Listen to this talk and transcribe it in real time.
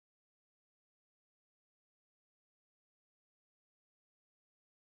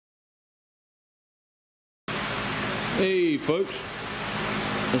Hey folks,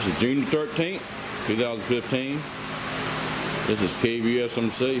 this is June 13th, 2015. This is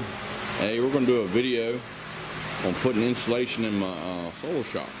KVSMC. Hey, we're going to do a video on putting insulation in my solar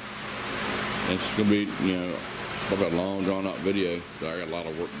shop. And it's going to be, probably a long drawn out video, so I got a lot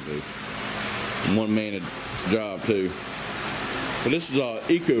of work to do. One-man job too. But this is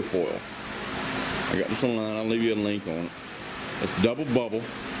EcoFoil. I got this online, I'll leave you a link on it. It's double bubble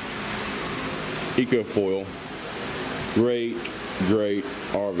EcoFoil. Great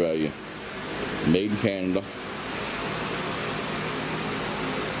R value. Made in Canada.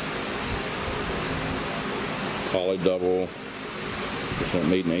 Poly double. This one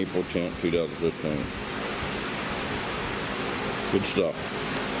made in April 10th, 2015. Good stuff.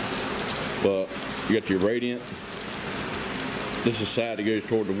 But you got your radiant. This is the side that goes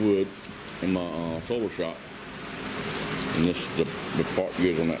toward the wood in my solar shop. And this is the part that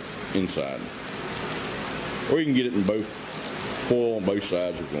goes on that inside. Or you can get it in both, foil on both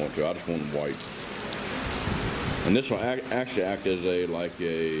sides if you want to. I just want them white. And this will actually act as for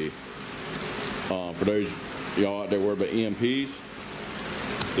those y'all out there worried about EMPs,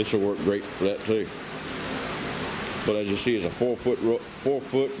 this will work great for that too. But as you see, it's a 4 foot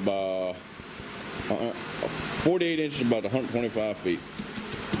by 48 inches, about 125 feet.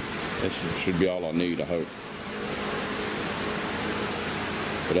 This should be all I need, I hope.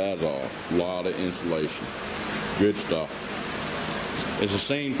 But that's a lot of insulation. Good stuff. It's the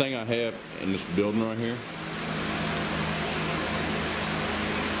same thing I have in this building right here.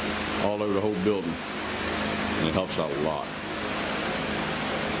 All over the whole building. And it helps out a lot.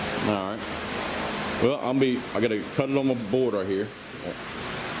 Alright. Well, I gotta cut it on my board right here.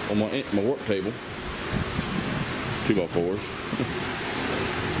 On my work table. 2x4s.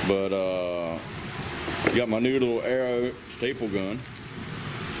 But got my new little arrow staple gun.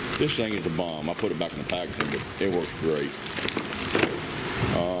 This thing is a bomb. I put it back in the packaging, but it works great.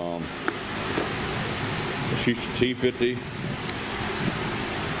 Let's use the T50.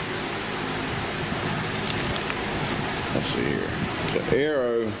 Let's see here. It's an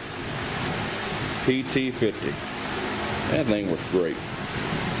Arrow PT50. That thing works great.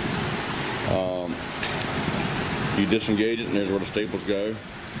 You disengage it, and there's where the staples go.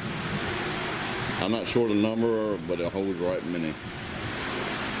 I'm not sure the number, but it holds right in there.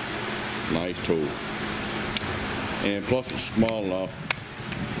 Nice tool. And plus it's small enough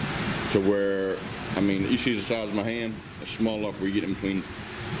to where, you see the size of my hand? It's small enough where you get in between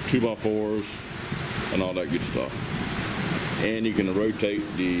 2x4s and all that good stuff. And you can rotate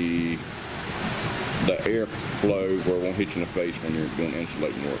the airflow where it won't hit you in the face when you're doing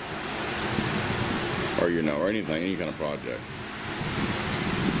insulating work. Or or anything, any kind of project.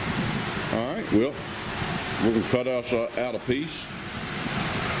 Alright, well, we're going to cut us out a piece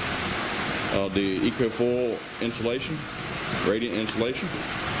of the EcoFoil insulation, radiant insulation,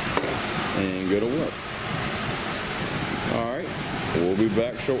 and go to work. Alright, we'll be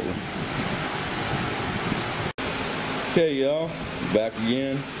back shortly. Okay, y'all, back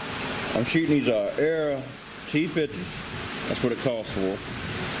again. I'm shooting these Arrow T50s. That's what it costs for.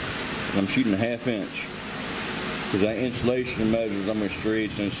 And I'm shooting a 1/2 inch. Because that insulation measures, I'm going to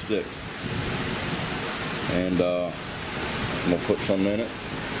 3/8 inch thick. And I'm going to put some in it.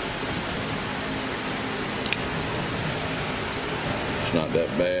 It's not that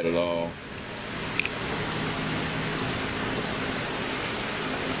bad at all.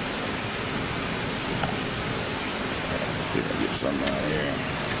 Let's see if I get some out here.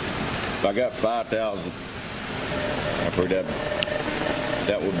 If I got 5,000, I figured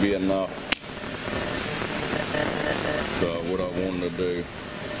that would be enough for what I wanted to do.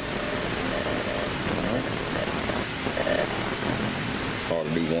 Alright. It's hard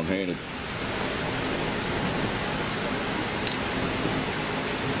to do one-handed.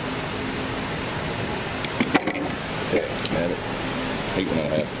 At it. Hate when that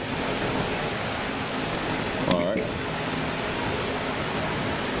happens. Alright.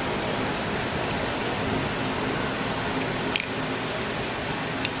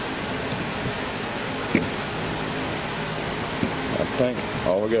 I think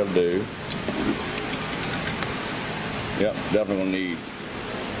all we gotta do, yep, definitely gonna need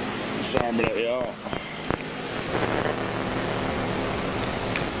some of that, y'all.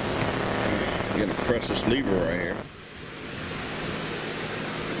 I'm gonna press this lever right here.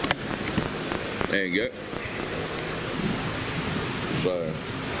 There you go. So,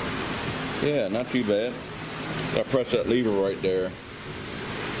 yeah, not too bad. I press that lever right there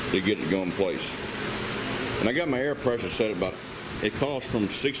to get it going in place. And I got my air pressure set about, it costs from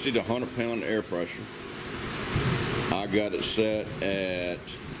 60 to 100 pound air pressure. I got it set at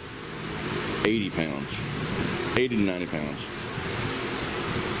 80 pounds. 80 to 90 pounds.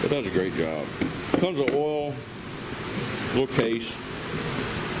 It does a great job. Comes with oil, little case.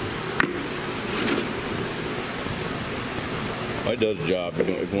 It does the job if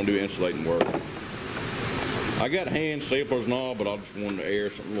you want to do insulating work. I got hand staplers and all, but I just wanted to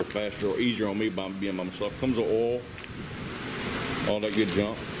air something a little faster or easier on me by being by myself. Comes with oil, all that good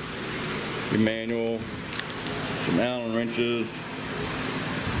junk. Your manual, some Allen wrenches.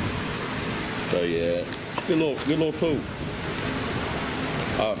 So yeah, it's a good little tool.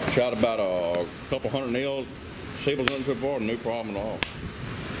 I've shot about a couple hundred nails, staples on so far, no problem at all.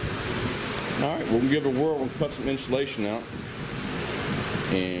 All right, we'll give it a whirl. We'll cut some insulation out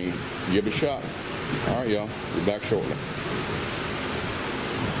and give it a shot. All right, y'all. Be back shortly.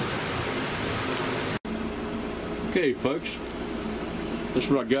 Okay, folks. This is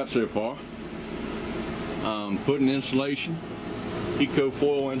what I got so far. Putting insulation,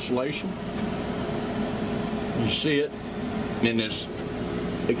 EcoFoil insulation. You see it, and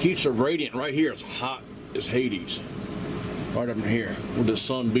it keeps the radiant right here. It's hot as Hades, right up in here with the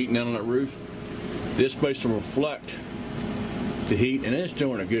sun beating down on that roof. This is supposed to reflect the heat, and it's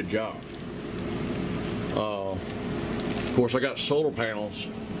doing a good job. Of course, I got solar panels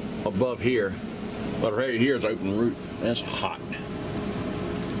above here, but right here is open roof, and it's hot.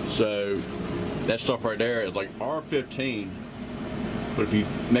 So that stuff right there is like R15, but if you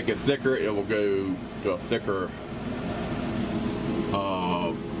make it thicker, it will go to a thicker,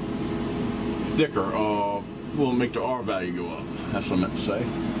 will make the R value go up. That's what I meant to say.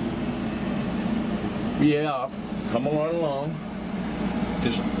 Yeah, coming right along.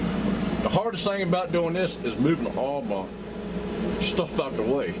 Just the hardest thing about doing this is moving all my stuff out the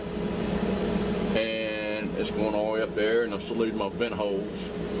way. And it's going all the way up there, and I'm still leaving my vent holes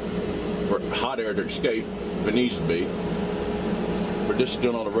for hot air to escape if it needs to be. But this is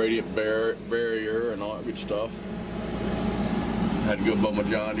doing all the radiant barrier and all that good stuff. Had to go above my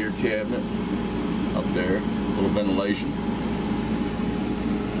John Deere cabinet up there, a little ventilation.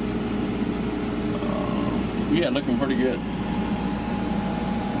 Yeah, looking pretty good.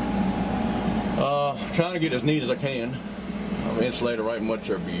 Trying to get as neat as I can. I've insulated right much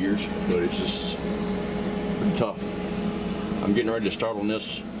there for years, but it's just pretty tough. I'm getting ready to start on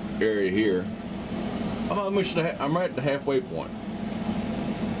this area here. I'm right at the halfway point.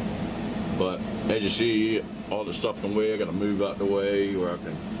 But as you see, all the stuff in the way, I got to move out the way where I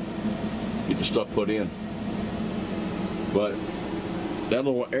can get the stuff put in. But that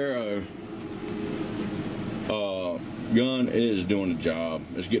little arrow gun is doing the job.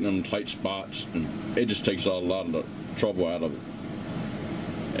 It's getting them tight spots, and it just takes a lot of the trouble out of it.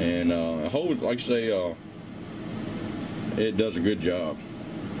 And I hope, like I say, it does a good job.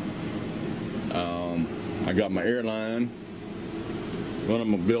 I got my air line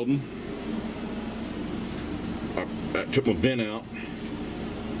running my building. I took my vent out,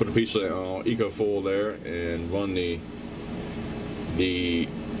 put a piece of EcoFoil there, and run the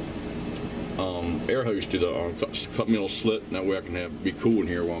air hose to the cut me a little slit, and that way I can be cool in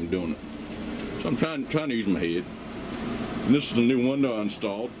here while I'm doing it. So I'm trying to use my head. And this is the new window I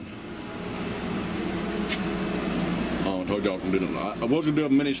installed. I told y'all I can do it. I was gonna do a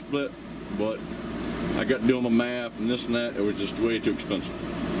mini split, but I got to do my math and this and that. It was just way too expensive.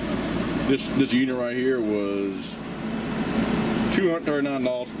 This unit right here was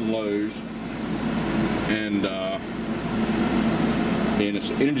 $239 from Lowe's, and it's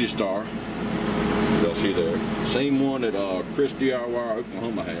an Energy Star. You'll see there, same one that Chris DIY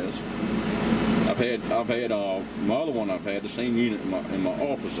Oklahoma has. I've had my other one. I've had the same unit in my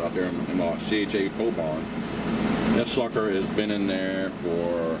office out there in my CHA pole barn. That sucker has been in there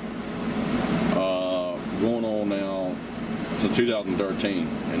for going on now since 2013,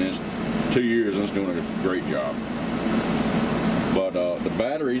 and it's 2 years, and it's doing a great job. But the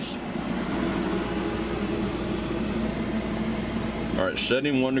batteries are at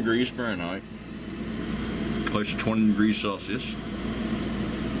 71 degrees Fahrenheit, close to 20 degrees Celsius.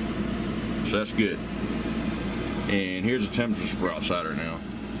 So that's good. And here's the temperature for outside right now.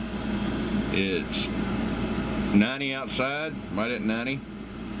 It's 90 outside, right at 90,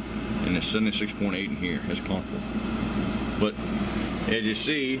 and it's 76.8 in here. It's comfortable. But as you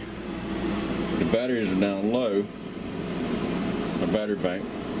see, the batteries are down low, my battery bank,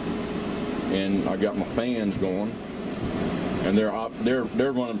 and I got my fans going, and they're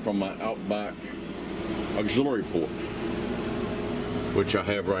running from my out back auxiliary port, which I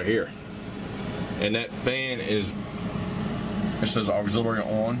have right here. And that fan it says auxiliary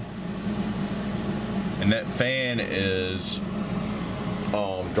on, and that fan is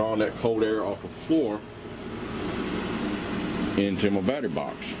drawing that cold air off the floor into my battery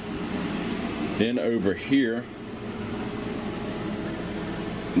box. Then over here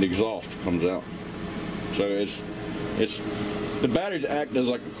the exhaust comes out. So it's the batteries act as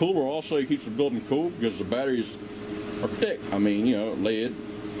like a cooler. Also, it keeps the building cool because the batteries are thick. I mean, you know, lead,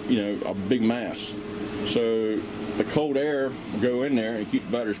 you know, a big mass. So the cold air will go in there and keep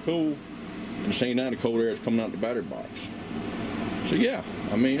the batteries cool. And the same time, the cold air is coming out the battery box. So yeah,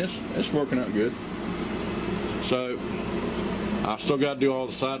 I mean, it's working out good. So I still got to do all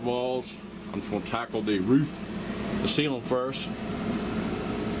the sidewalls. I'm just going to tackle the roof, the ceiling first,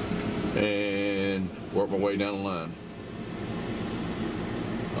 and work my way down the line.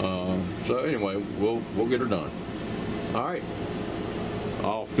 So anyway, we'll get her done. All right,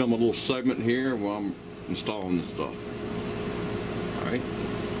 I'll film a little segment here while I'm installing this stuff. All right.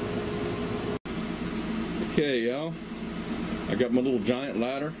 Okay, y'all. I got my little giant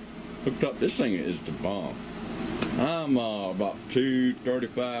ladder hooked up. This thing is the bomb. I'm about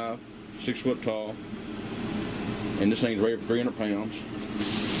 235, 6 foot tall, and this thing's weighed 300 pounds.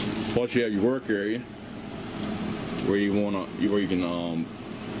 Plus, you have your work area where you can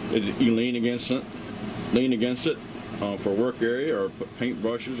lean against it for a work area, or put paint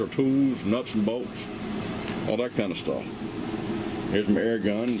brushes or tools, nuts and bolts, all that kind of stuff. Here's my air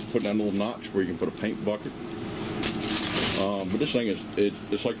gun, putting that little notch where you can put a paint bucket. But this thing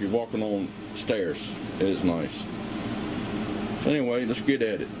it's like you're walking on stairs. It is nice. So anyway, let's get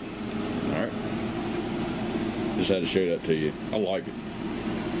at it. All right. Just had to show that to you. I like it.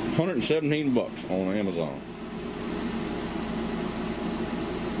 117 bucks on Amazon.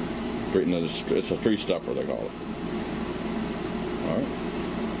 It's a tree stopper, they call it. All right.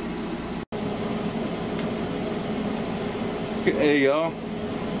 Okay, y'all.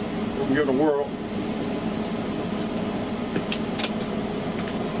 Welcome to the world.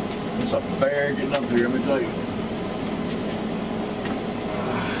 It's a bear getting up here, let me tell you.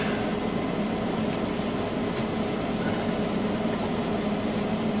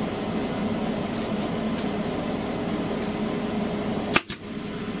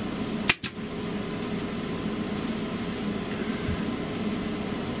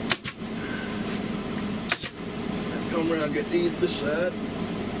 Come around, get these this side.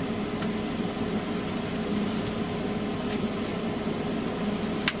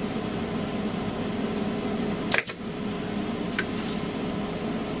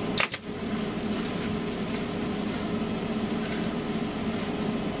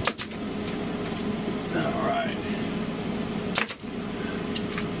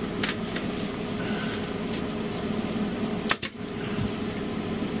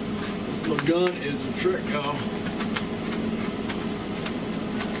 Gun is a trick, y'all.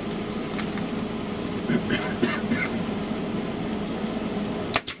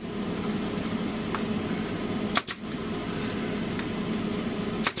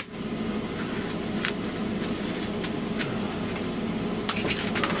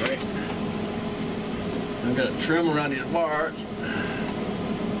 Alright. I'm gonna trim around these parts.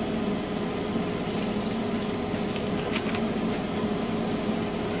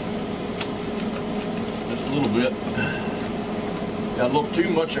 A little bit. Got a little too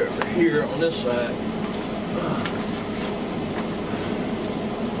much over here on this side.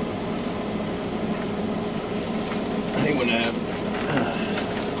 Hang with that.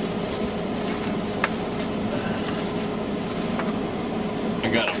 I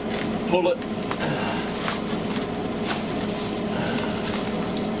gotta pull it.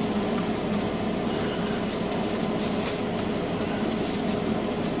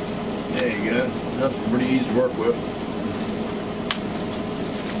 There you go. That's pretty easy to work with.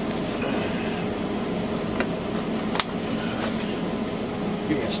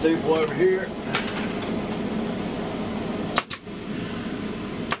 Give me a staple over here.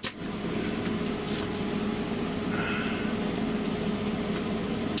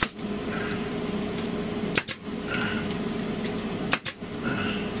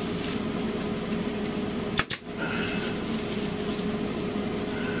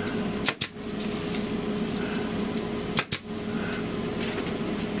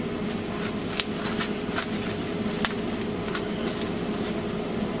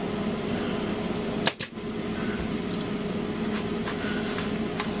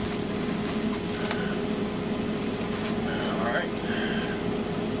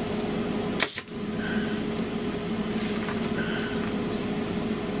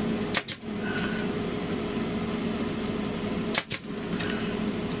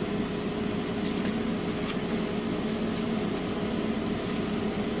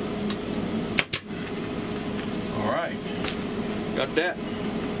 Got that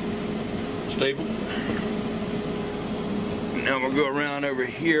stable. Now we'll go around over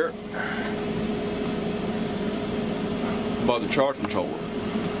here by the charge controller.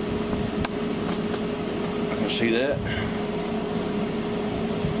 see that.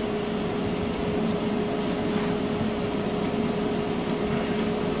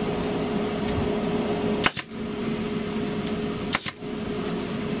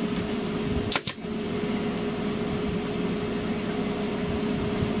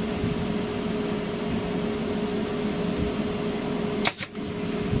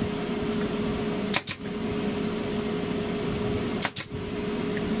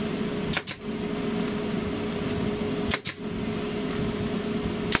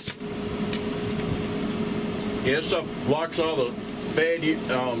 Yeah, this stuff blocks all the bad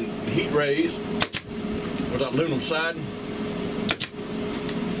heat rays with that aluminum siding.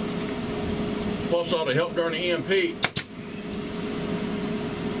 Plus all the help during the EMP.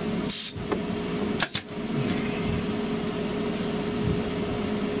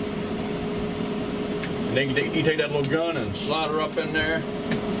 And then you take that little gun and slide her up in there.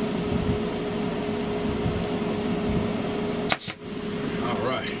 All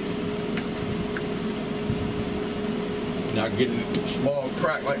right. Now get a small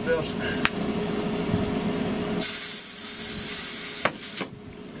crack like this.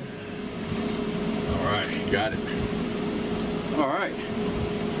 Alright, got it. Alright.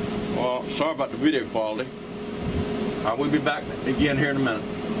 Well, sorry about the video quality. We'll be back again here in a minute.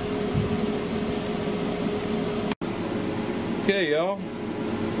 Okay, y'all.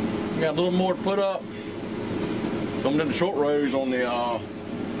 We got a little more to put up. Coming in the short rows on the top.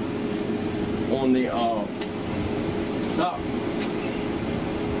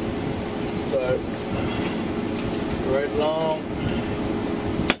 So right along.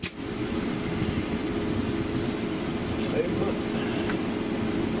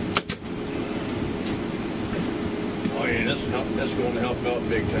 Oh yeah, that's going to help out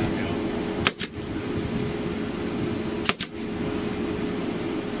big time, y'all.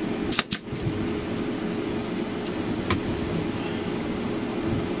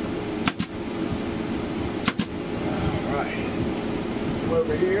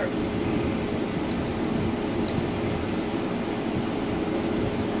 Over here.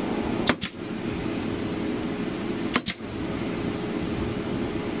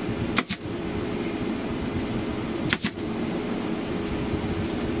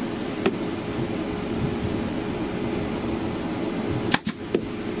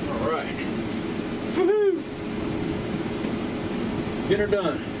 All right. Woohoo! Get her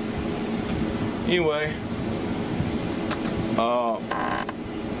done. Anyway.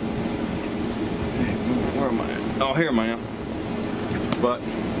 Where am I at? Oh, here, man. But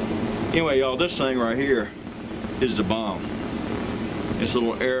anyway, y'all, this thing right here is the bomb. It's a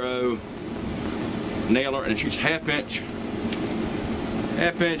little arrow nailer, and it shoots half-inch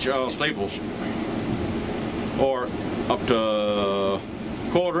staples, or up to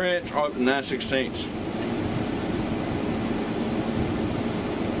 1/4 inch, or up to 9/16.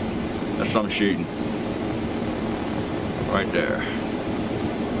 That's what I'm shooting. Right there.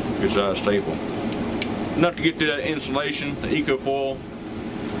 Good size staple. Enough to get to that insulation, the EcoFoil,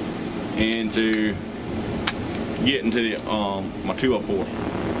 and to get into the my 2x4s,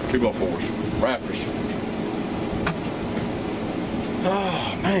 Raptors.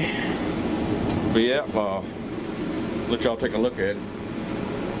 Oh man. But yeah, let y'all take a look at it.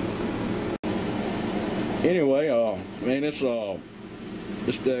 Anyway, man, this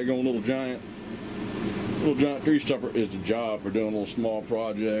daggone little giant tree stuffer is the job for doing little small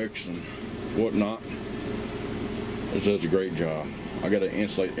projects and whatnot. This does a great job. I gotta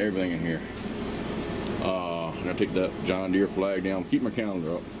insulate everything in here. I gotta take that John Deere flag down, keep my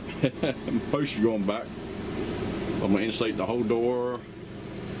calendar up. Poster going back. I'm gonna insulate the whole door,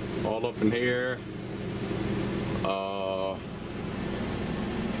 all up in here.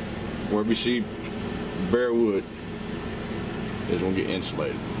 Where we see bare wood is gonna get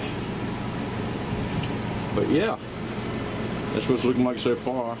insulated. But yeah, that's what it's looking like so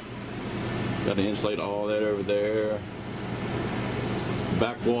far. Got to insulate all that over there.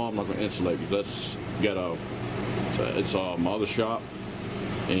 Back wall I'm not going to insulate because it's my other shop,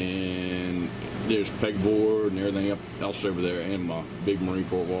 and there's pegboard and everything else over there, and my big Marine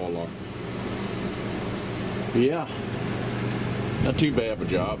Corps wall lock. But yeah, not too bad of a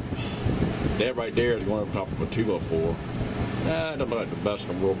job. That right there is going over top of a 2x4. I don't like the best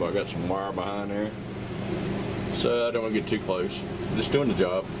in the world, but I got some wire behind there, so I don't want to get too close. Just doing the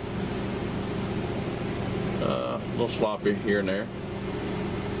job. A little sloppy here and there,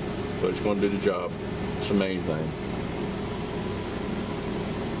 but it's going to do the job. It's the main thing.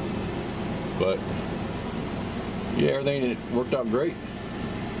 But yeah, everything worked out great.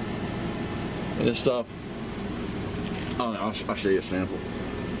 And this stuff, I'll show you a sample.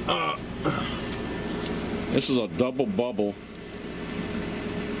 This is a double bubble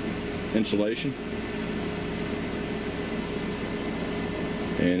insulation,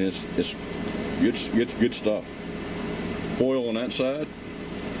 and it's good stuff. Foil on that side.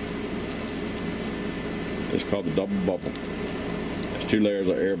 It's called the double bubble. There's 2 layers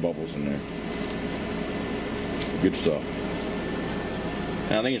of air bubbles in there. Good stuff.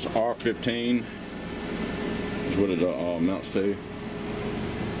 And I think it's R15 is what it amounts to.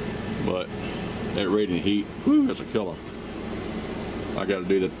 But that radiant heat, whew, that's a killer. I got to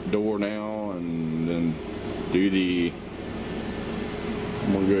do the door now, and then do the.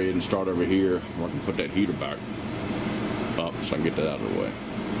 I'm gonna go ahead and start over here where I can put that heater back up so I can get that out of the way.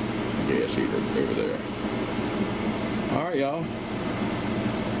 Gas heater over there. All right, y'all.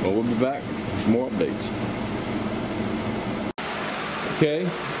 Well, we'll be back with some more updates. Okay.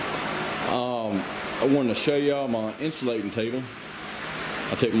 I wanted to show y'all my insulating table.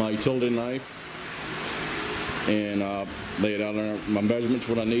 I take my utility knife and lay it out there, my measurements,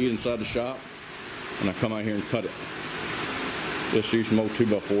 what I need inside the shop, and I come out here and cut it. Just use some old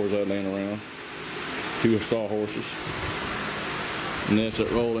 2x4s I laying around, 2 sawhorses, and that's a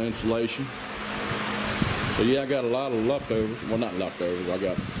roll of insulation. So yeah, I got a lot of leftovers. Well, not leftovers. I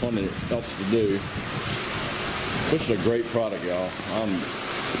got plenty else to do. This is a great product, y'all. I'm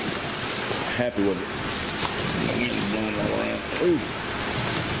happy with it. The wind's blowing all around. Ooh.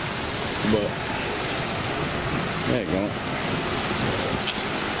 But there you go.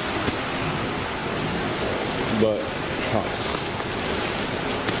 But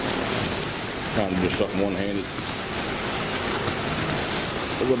trying to do something one-handed.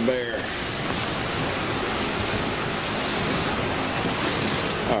 Look at a bear.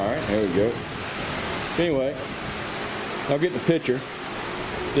 All right, there we go. Anyway, I'll get the picture.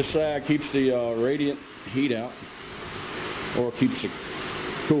 This side keeps the radiant heat out, or keeps the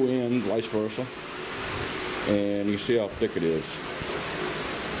cool in, vice versa. And you see how thick it is.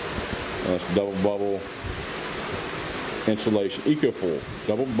 That's double bubble insulation, EcoFoil,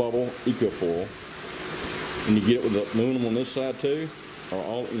 double bubble EcoFoil. And you get it with the aluminum on this side too, or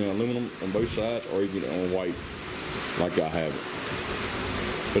all, aluminum on both sides, or you get it on white, like I have it.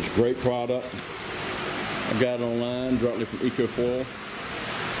 But it's a great product. I got it online directly from EcoFoil,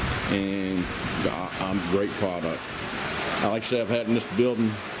 and great product. Like I said, I've had in this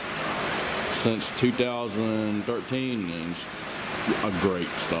building since 2013, and it's great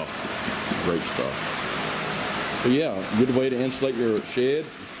stuff. Great stuff. But yeah, good way to insulate your shed.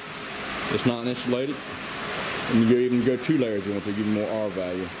 It's not insulated, and you can even go 2 layers if you want to give you more R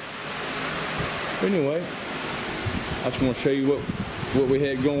value. But anyway, I just want to show you what we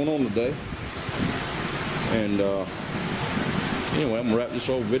had going on today. And anyway, I'm gonna wrap this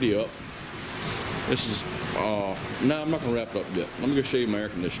whole video up. This is no, I'm not gonna wrap it up yet. Let me go show you my air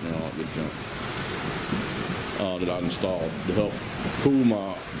conditioner and all that good junk that I installed to help cool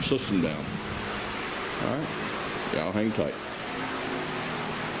my system down. All right, y'all hang tight.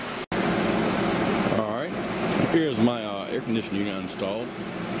 All right, here's my air conditioning unit installed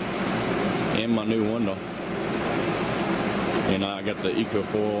and my new window. And I got the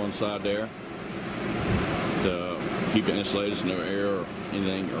EcoFoil inside there to keep it insulated so no air or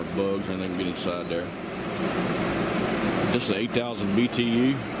anything or bugs or anything get inside there. This is an 8,000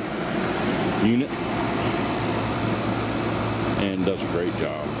 BTU unit and does a great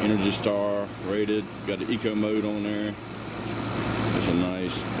job. Energy Star rated, got the eco mode on there. It's a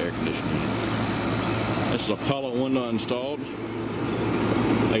nice air conditioning unit. This is a pellet window installed.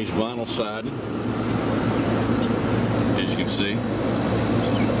 It's vinyl sided, as you can see.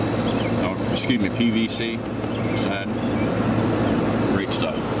 Oh, excuse me, PVC side. Great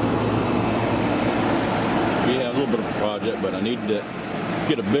stuff. Yeah, a little bit of a project, but I need to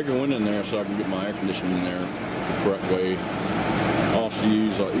get a bigger one in there so I can get my air conditioning in there the correct way. Also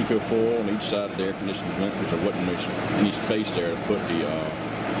use EcoFoil on each side of the air conditioning vent because there wasn't any space there to put the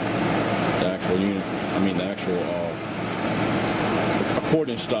actual unit. I mean the actual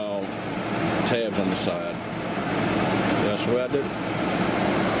accordion style tabs on the side. Yeah, that's the way I did it.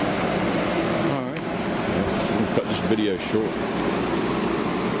 Alright. I'm gonna cut this video short.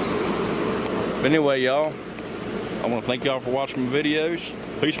 But anyway, y'all, I want to thank y'all for watching my videos.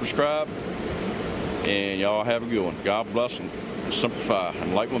 Please subscribe. And y'all have a good one. God bless and simplify.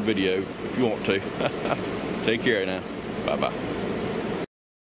 And like my video if you want to. Take care now. Bye-bye.